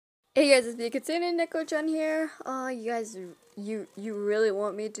Hey guys, it's pt7 Nico-chan here. You guys, you really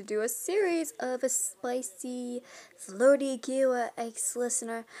want me to do a series of a spicy, flirty killua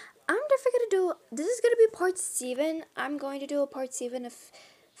ex-listener. I'm definitely gonna do. This is gonna be part 7. I'm going to do a part 7 of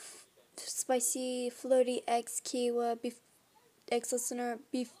spicy, flirty ex-killua ex-listener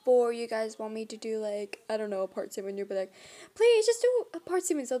before you guys want me to do like I don't know a part 7. You'll be like, please just do a part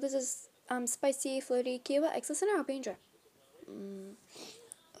 7. So this is spicy, flirty killua ex-listener. I hope you enjoy.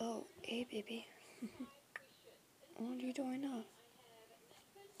 Oh, hey baby. What are you doing now?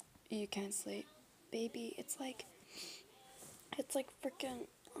 You can't sleep. Baby, it's like freaking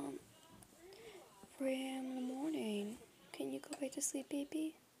 3 a.m. in the morning. Can you go back to sleep,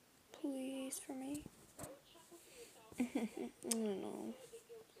 baby? Please, for me? I know.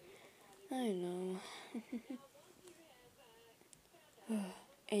 I know.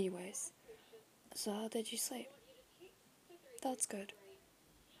 Anyways, so how did you sleep? That's good.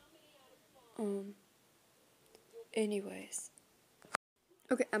 Um, anyways.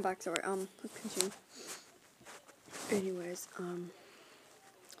 Okay, I'm back, sorry. Let's continue. Anyways,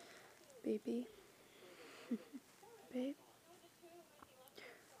 baby. Babe.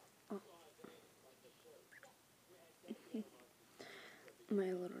 Oh,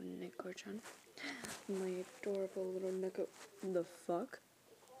 my little Nico-chan. My adorable little Nico. The fuck?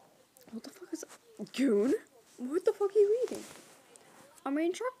 What the fuck is Goon? What the fuck are you eating? I'm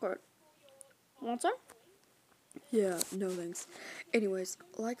eating chocolate. Want some? Yeah, no thanks. Anyways,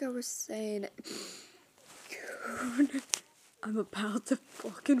 like I was saying, Goon, I'm about to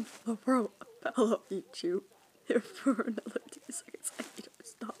fucking bro, I'll eat you for another 2 seconds. I need to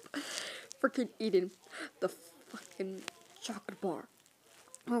stop freaking eating the fucking chocolate bar.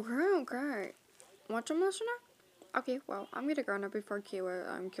 Okay. Want some, listener? Okay, well, I'm gonna go now before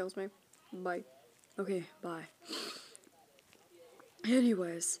Kayla kills me. Bye. Okay, bye.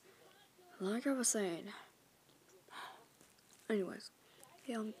 Anyways, like I was saying. Anyways,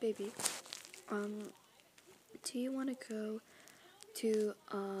 hey, baby, do you want to go to,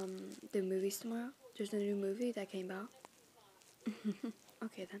 the movies tomorrow? There's a new movie that came out.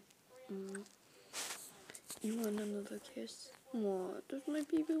 Okay, then. You want another kiss? What? Does my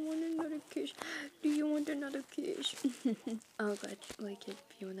baby want another kiss? Do you want another kiss? I'll gladly give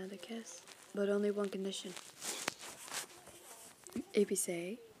you another kiss, but only one condition. If you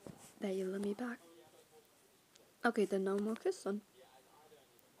say that you love me back. Okay, then no more kissing.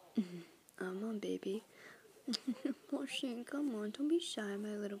 Come on, baby. Well, Shane, come on. Don't be shy,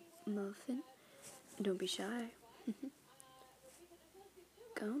 my little muffin. Don't be shy.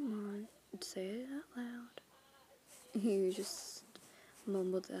 Come on. Say it out loud. You just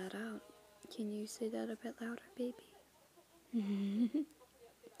mumbled that out. Can you say that a bit louder, baby?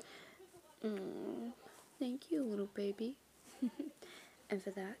 Oh, thank you, little baby. And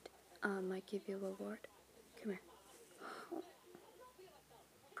for that, I might give you a reward. Come here.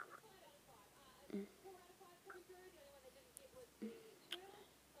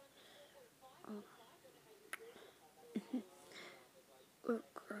 Oh. Look,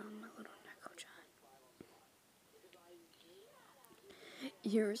 girl, my little Neko-chan.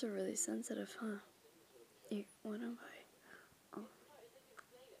 Yours are really sensitive, huh? What am I? Oh.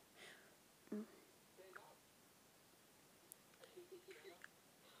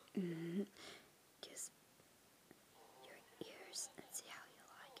 Kiss your ears and see how you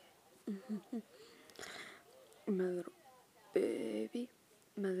like it. My little baby.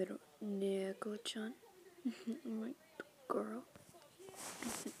 My little Neko-chan. My girl.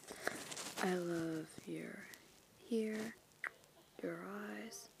 I love your hair, your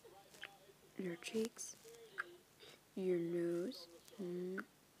eyes, your cheeks, your nose,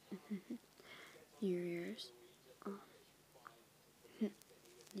 your ears,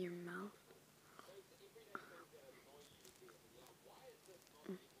 your mouth,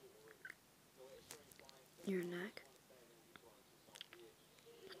 your neck,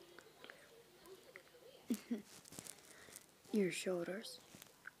 your shoulders,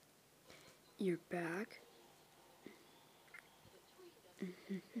 your back,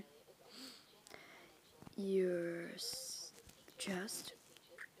 your chest,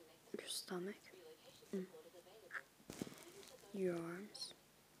 your stomach, your arms,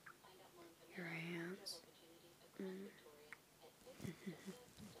 your hands,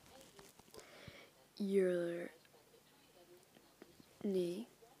 your knee,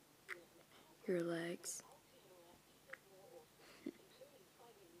 your legs,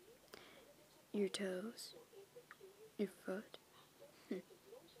 your toes, your foot.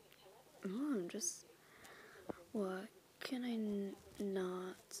 Oh, I'm just. What can I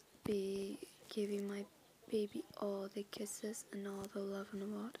not be giving my baby all the kisses and all the love in the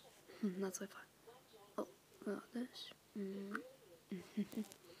world? That's like fine. Oh, got this.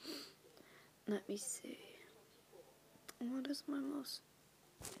 Let me see. What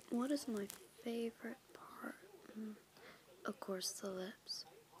is my favorite part? Of course, the lips.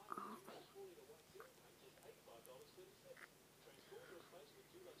 Oh.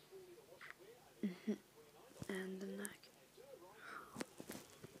 And the neck.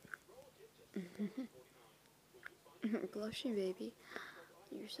 Blushing baby.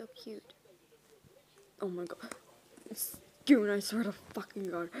 You're so cute. Oh my god. Goon, I swear to fucking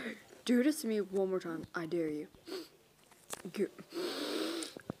god. Do this to me one more time. I dare you.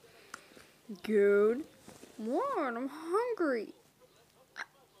 Goon. What? I'm hungry.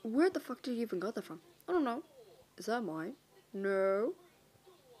 Where the fuck did you even got that from? I don't know. Is that mine? No.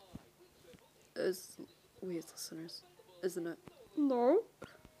 We as listeners, isn't it? No.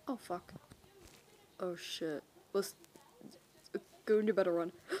 Oh fuck. Oh shit. Goon, you better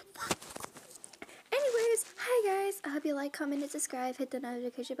run. Anyways, hi guys. I hope you like, comment, and subscribe. Hit the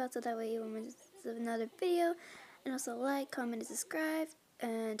notification bell so that way you won't miss another video. And also like, comment, and subscribe.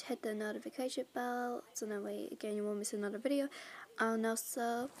 And hit the notification bell so that way again you won't miss another video. And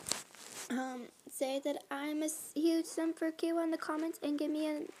also say that I'm a huge simp for killua in the comments and give me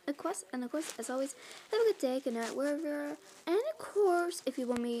a quest. And of course, as always, have a good day, good night, wherever you are. And of course, if you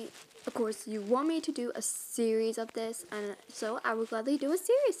want me, you want me to do a series of this, and so I will gladly do a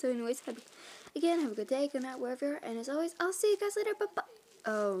series. So anyways, have a good day, good night, wherever you are. And as always, I'll see you guys later. Bye-bye.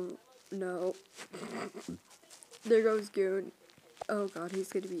 Oh, no. There goes Goon. Oh god,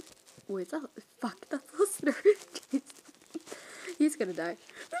 he's gonna be... Wait, that... Fuck, that's listener. He's gonna die.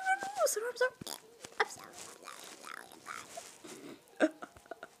 No, I'm sorry.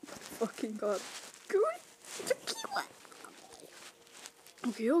 Fucking god. Goon, it's a killua.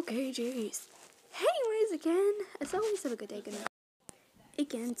 Okay, jeez. Anyways, again, as always, have a good day, good night.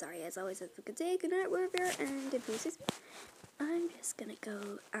 Again, sorry, as always, have a good day, good night, wherever, and if you see me, I'm just gonna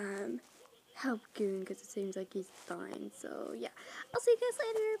go, help Goon, because it seems like he's dying, so, yeah. I'll see you guys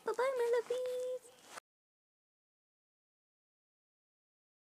later. Bye-bye, my lovey.